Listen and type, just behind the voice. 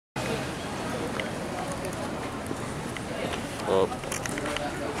Oh.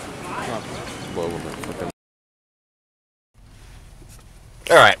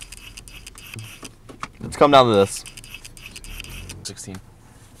 Alright. Let's come down to this. 16.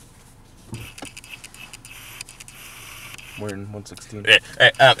 We're in 116.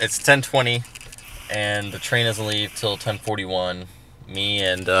 It's 10:20, and the train doesn't leave till 10:41. Me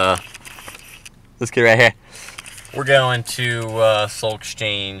and this kid right here. We're going to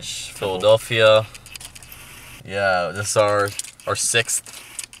SoleXChange, Philadelphia. Yeah, this is our sixth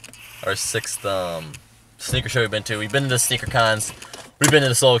sneaker show we've been to. We've been to the sneaker cons. We've been to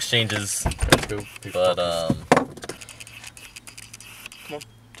the SoleXChanges. But come on.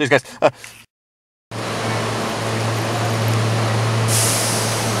 Cheers, guys.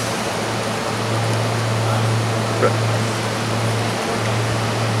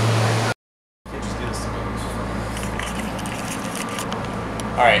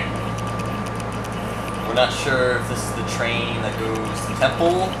 Alright. We're not sure if this is the train that goes to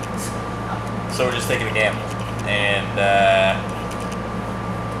Temple, so we're just taking a gamble. And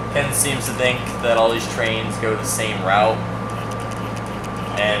Ken seems to think that all these trains go the same route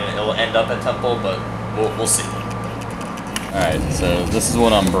and it'll end up at Temple, but we'll see. Alright, so this is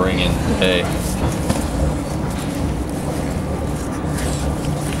what I'm bringing today.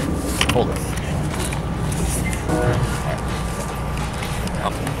 Hold it.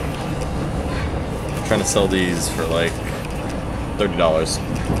 I'm trying to sell these for like $30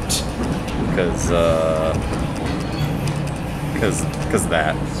 because of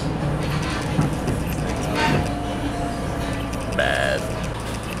that. Bad.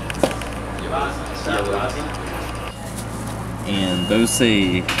 And those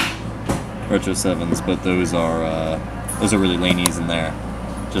say Retro 7s, but those are really Laney's in there,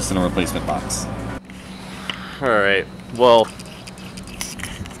 just in a replacement box. Alright, well,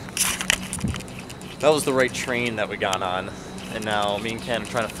 that was the right train that we got on, and now me and Ken are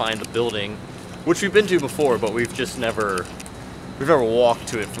trying to find the building, which we've been to before, but we've never walked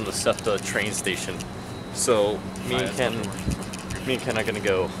to it from the SEPTA train station. So me and Ken are gonna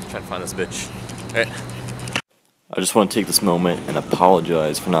go try and find this bitch. Alright. I just want to take this moment and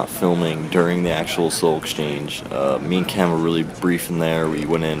apologize for not filming during the actual SoleXChange. Me and Ken were really brief in there. We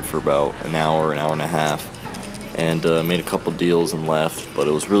went in for about an hour and a half, and made a couple deals and left, but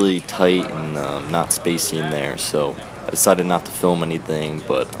it was really tight and not spacey in there, so I decided not to film anything,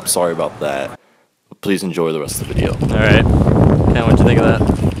 but I'm sorry about that. But please enjoy the rest of the video. Alright. Ken, what'd you think of that?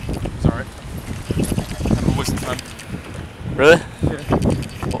 It's alright. Kind of a waste of time. Really? Yeah.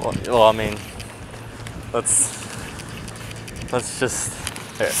 Well, I mean, let's just...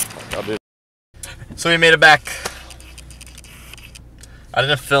 Here, I'll do it. So we made it back. I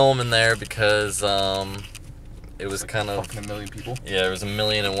didn't film in there because, it was kind of... Fucking a million people? Yeah, there was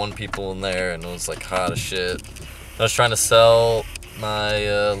 1,000,001 people in there, and it was like hot as shit. I was trying to sell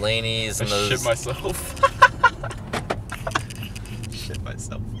my Laney's and those... Shit myself. Shit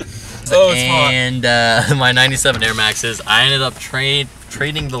myself. Oh, it's hot. And my 97 Air Maxes. I ended up trading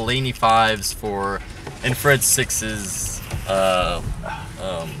the Laney 5s for infrared 6s.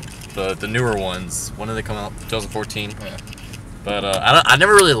 The newer ones. When did they come out? 2014. Yeah. But I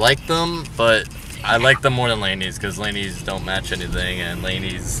never really liked them, but I like them more than Laney's because Laney's don't match anything, and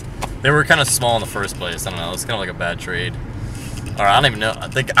Laney's, they were kind of small in the first place. I don't know. It's kind of like a bad trade. Or I don't even know. I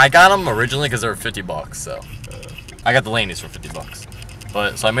think I got them originally because they were $50, so I got the Laney's for $50.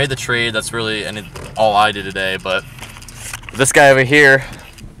 But so I made the trade. That's really all I did today. But this guy over here,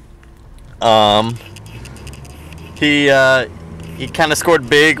 he kind of scored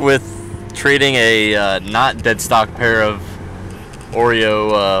big with trading a not dead stock pair of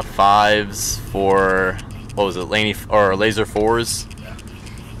Oreo 5s for, what was it, Laney or Laser 4s,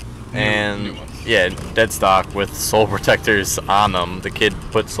 and yeah, dead stock with sole protectors on them. The kid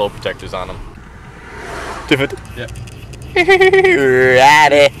put sole protectors on them. Different. Yeah.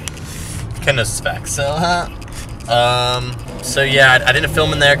 Ready. Kind of spec. So so yeah, I didn't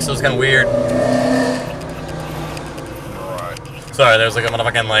film in there because it was kind of weird. Sorry, there was like a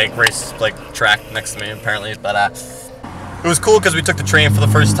motherfucking like race track next to me apparently, but it was cool because we took the train for the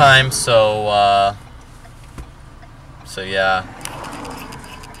first time. So yeah.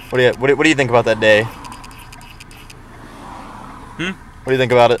 What do you think about that day? What do you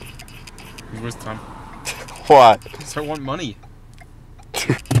think about it? It was waste of time. What? Start wanting money.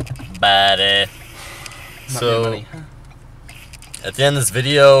 Buddy. So money. at the end of this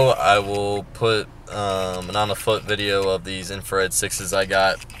video, I will put an on the foot video of these infrared 6s I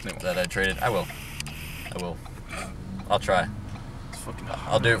got that I traded. I will. I'll try.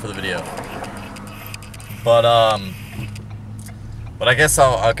 I'll do it for the video. But But I guess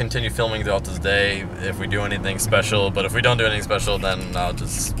I'll continue filming throughout this day if we do anything special. But if we don't do anything special, then I'll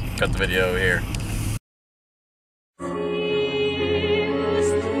just cut the video here.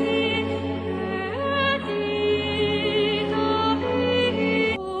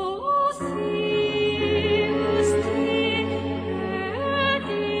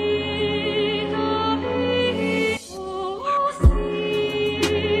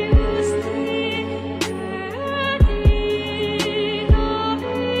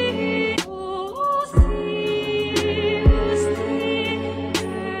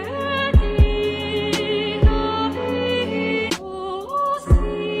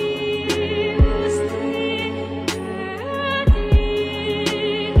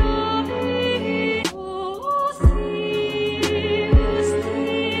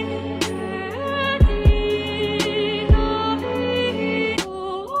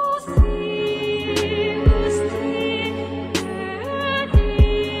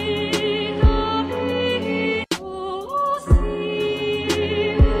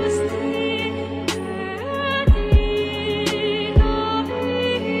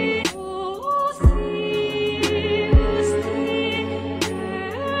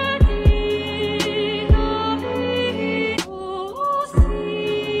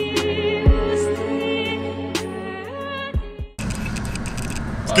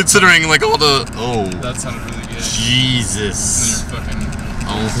 Considering like all the That sounded really good. Jesus. And then you're fucking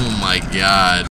Oh my god.